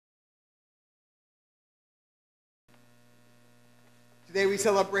Today we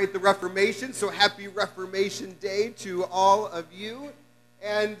celebrate the Reformation, so happy Reformation Day to all of you.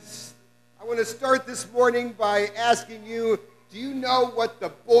 And I want to start this morning by asking you, do you know what the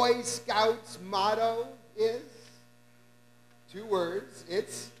Boy Scouts motto is? 2 words.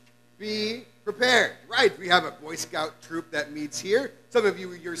 It's be prepared. Right, we have a Boy Scout troop that meets here. Some of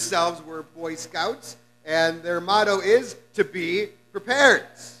you yourselves were Boy Scouts, and their motto is to be prepared.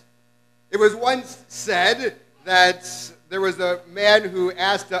 It was once said that there was a man who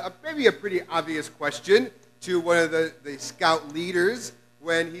asked maybe a pretty obvious question to one of the scout leaders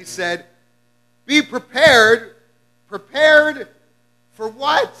when he said, be prepared. Prepared for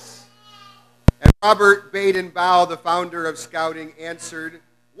what? And Robert Baden-Powell, the founder of Scouting, answered,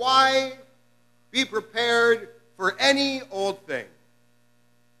 why be prepared for any old thing?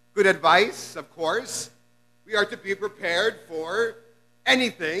 Good advice, of course. We are to be prepared for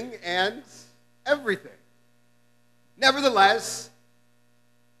anything and everything. Nevertheless,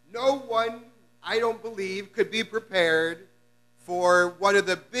 no one, I don't believe, could be prepared for one of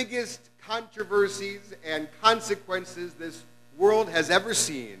the biggest controversies and consequences this world has ever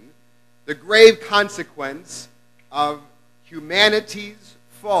seen, the grave consequence of humanity's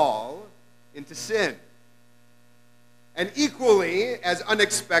fall into sin. And equally as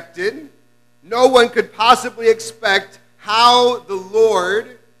unexpected, no one could possibly expect how the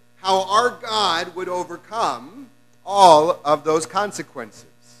Lord, how our God would overcome all of those consequences.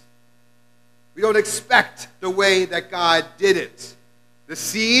 We don't expect the way that God did it. The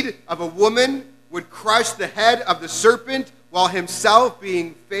seed of a woman would crush the head of the serpent while himself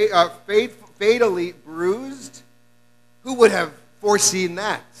being fatally bruised. Who would have foreseen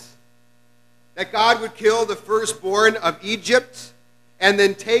that? That God would kill the firstborn of Egypt and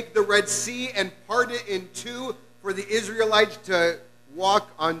then take the Red Sea and part it in two for the Israelites to walk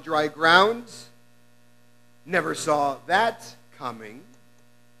on dry ground? Never saw that coming.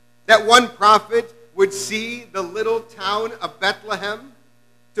 That one prophet would see the little town of Bethlehem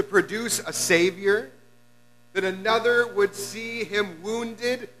to produce a Savior. That another would see him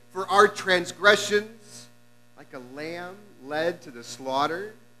wounded for our transgressions, like a lamb led to the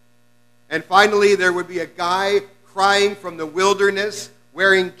slaughter. And finally, there would be a guy crying from the wilderness,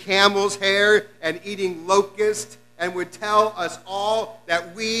 wearing camel's hair and eating locusts, and would tell us all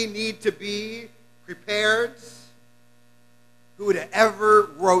that we need to be prepared. Who would have ever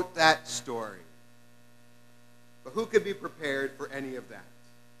wrote that story? But who could be prepared for any of that?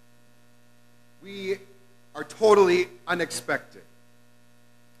 We are totally unexpected.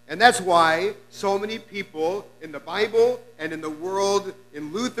 And that's why so many people in the Bible and in the world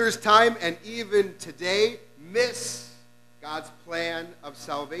in Luther's time and even today miss God's plan of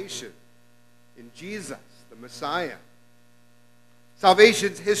salvation in Jesus, the Messiah.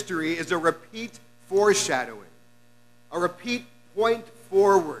 Salvation's history is a repeat foreshadowing, a repeat point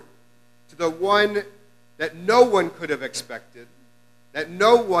forward to the one that no one could have expected, that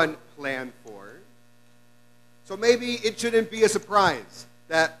no one planned for. So maybe it shouldn't be a surprise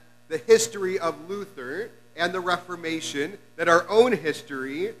that the history of Luther and the Reformation, that our own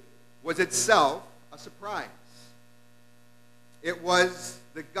history was itself a surprise. It was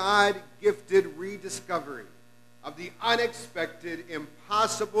the God-gifted rediscovery of the unexpected,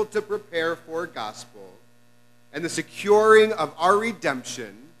 impossible to prepare for gospel, and the securing of our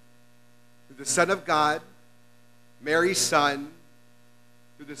redemption through the Son of God, Mary's Son,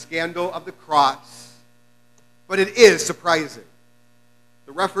 through the scandal of the cross. But it is surprising.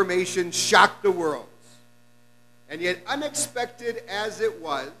 The Reformation shocked the world. And yet, unexpected as it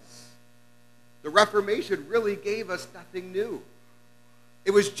was, the Reformation really gave us nothing new.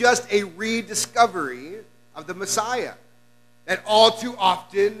 It was just a rediscovery of the Messiah that all too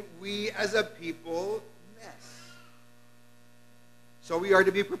often we as a people miss. So we are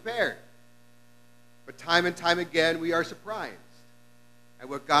to be prepared. But time and time again, we are surprised at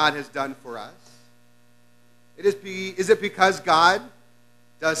what God has done for us. Is it because God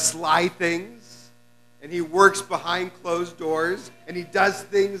does sly things and he works behind closed doors and he does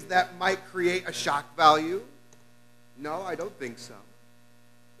things that might create a shock value? No, I don't think so.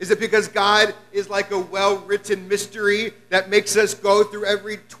 Is it because God is like a well-written mystery that makes us go through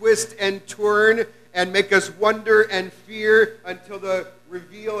every twist and turn and make us wonder and fear until the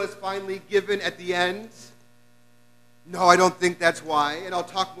reveal is finally given at the end? No, I don't think that's why, and I'll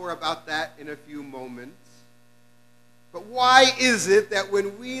talk more about that in a few moments. But why is it that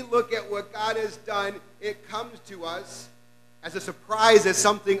when we look at what God has done, it comes to us as a surprise, as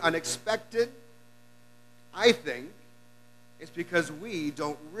something unexpected? I think it's because we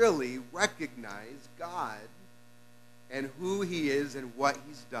don't really recognize God and who he is and what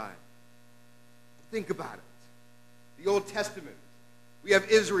he's done. Think about it. The Old Testament We have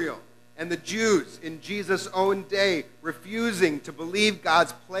Israel and the Jews in Jesus' own day refusing to believe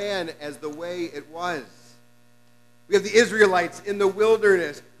God's plan as the way it was. We have the Israelites in the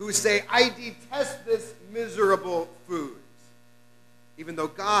wilderness who say, I detest this miserable food, even though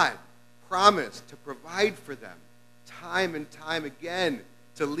God promised to provide for them time and time again,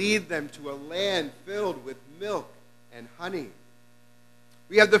 to lead them to a land filled with milk and honey.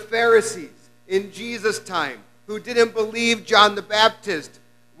 We have the Pharisees in Jesus' time who didn't believe John the Baptist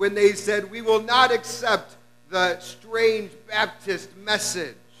when they said, we will not accept the strange Baptist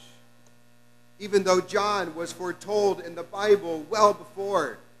message, even though John was foretold in the Bible well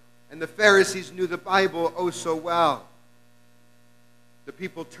before, and the Pharisees knew the Bible oh so well. The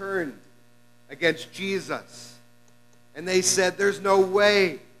people turned against Jesus, and they said, there's no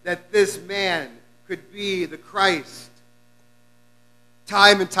way that this man could be the Christ.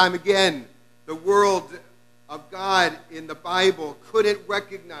 Time and time again, the world of God in the Bible couldn't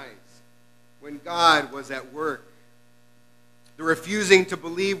recognize when God was at work. The refusing to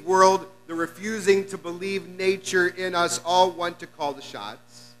believe world, the refusing to believe nature in us all want to call the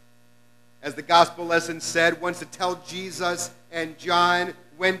shots. As the gospel lesson said, wants to tell Jesus and John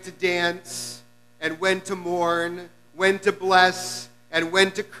when to dance and when to mourn, when to bless and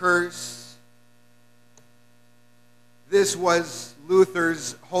when to curse. This was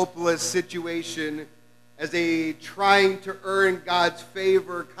Luther's hopeless situation as a trying to earn God's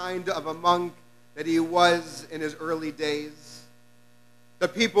favor kind of a monk that he was in his early days. The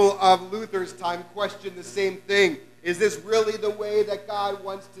people of Luther's time questioned the same thing. Is this really the way that God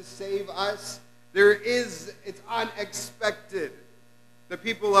wants to save us? It's unexpected. The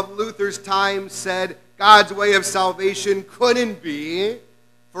people of Luther's time said God's way of salvation couldn't be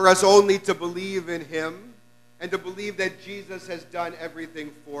for us only to believe in him and to believe that Jesus has done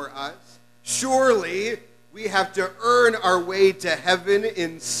everything for us. Surely we have to earn our way to heaven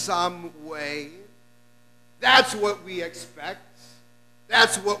in some way. That's what we expect.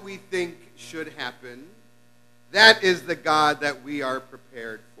 That's what we think should happen. That is the God that we are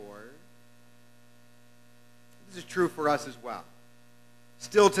prepared for. This is true for us as well.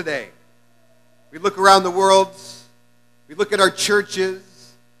 Still today, we look around the world, we look at our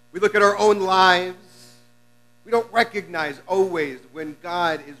churches, we look at our own lives. We don't recognize always when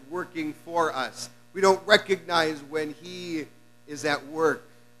God is working for us. We don't recognize when he is at work.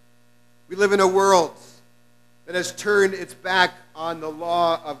 We live in a world that has turned its back on the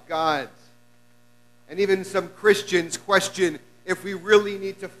law of God. And even some Christians question if we really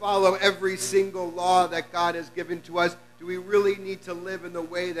need to follow every single law that God has given to us. Do we really need to live in the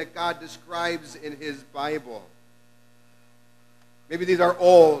way that God describes in his Bible? Maybe these are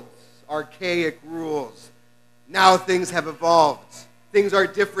old, archaic rules. Now things have evolved. Things are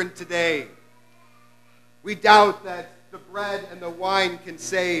different today. We doubt that the bread and the wine can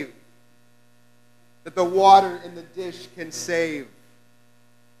save, that the water in the dish can save,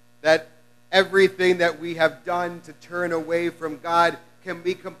 that everything that we have done to turn away from God can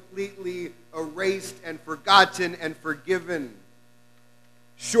be completely erased and forgotten and forgiven.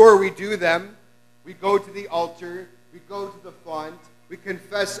 Sure, we do them. We go to the altar. We go to the font. We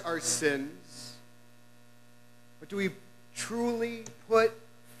confess our sins. But do we truly put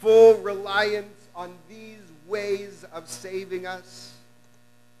full reliance on these ways of saving us?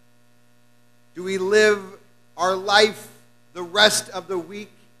 Do we live our life the rest of the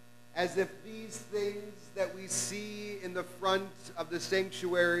week as if these things that we see in the front of the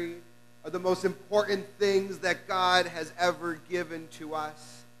sanctuary are the most important things that God has ever given to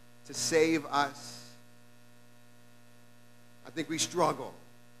us to save us? I think we struggle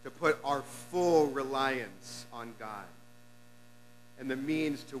to put our full reliance on God and the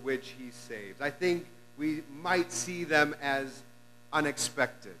means to which he saves. I think we might see them as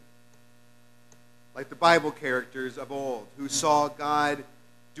unexpected, like the Bible characters of old who saw God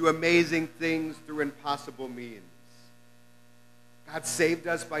do amazing things through impossible means. God saved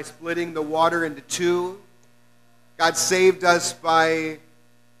us by splitting the water into two. God saved us by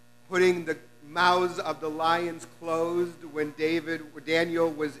putting the mouths of the lions closed when Daniel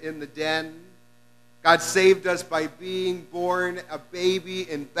was in the den. God saved us by being born a baby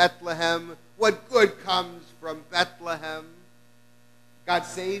in Bethlehem. What good comes from Bethlehem? God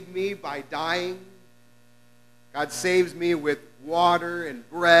saved me by dying. God saves me with water and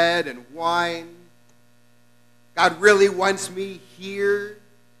bread and wine. God really wants me here,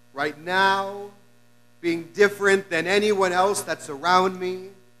 right now, being different than anyone else that's around me.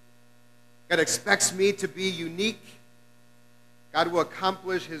 God expects me to be unique. God will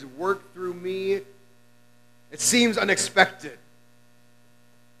accomplish his work through me. It seems unexpected.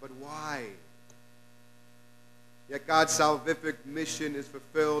 But why? Yet God's salvific mission is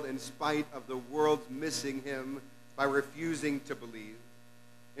fulfilled in spite of the world's missing him by refusing to believe.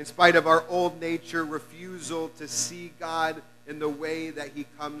 In spite of our old nature refusal to see God in the way that he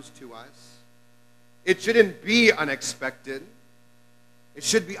comes to us. It shouldn't be unexpected. It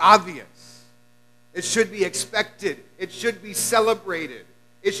should be obvious. It should be expected. It should be celebrated.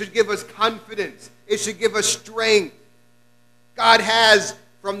 It should give us confidence. It should give us strength. God has,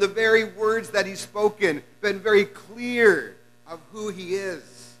 from the very words that he's spoken, been very clear of who he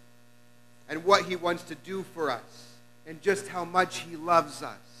is and what he wants to do for us and just how much he loves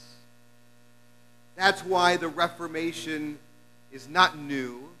us. That's why the Reformation is not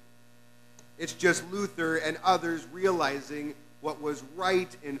new. It's just Luther and others realizing what was right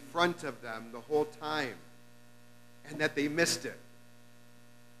in front of them the whole time and that they missed it.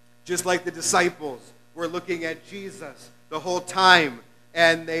 Just like the disciples were looking at Jesus the whole time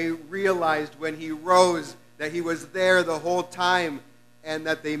and they realized when he rose that he was there the whole time and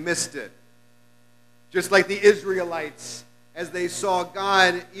that they missed it. Just like the Israelites, as they saw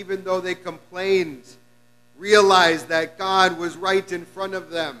God, even though they complained, realized that God was right in front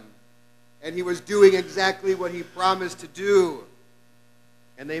of them and he was doing exactly what he promised to do,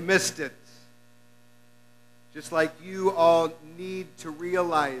 and they missed it. Just like you all need to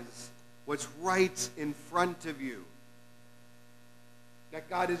realize what's right in front of you, that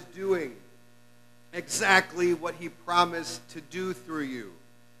God is doing exactly what he promised to do through you,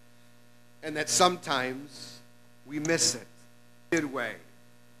 and that sometimes we miss it. Good way.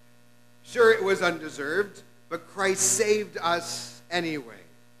 Sure, it was undeserved, but Christ saved us anyway.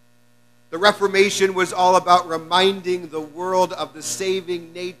 The Reformation was all about reminding the world of the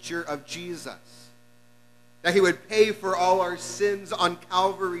saving nature of Jesus, that he would pay for all our sins on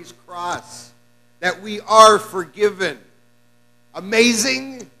Calvary's cross, that we are forgiven.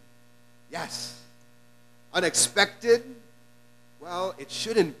 Amazing? Yes. Unexpected? Well, it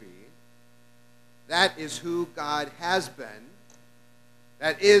shouldn't be. That is who God has been.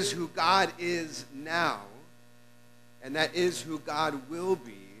 That is who God is now. And that is who God will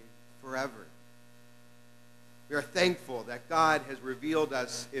be forever. We are thankful that God has revealed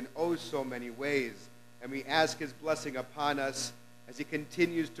us in oh so many ways, and we ask his blessing upon us as he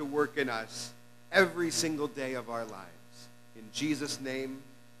continues to work in us every single day of our lives. In Jesus' name,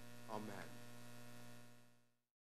 amen.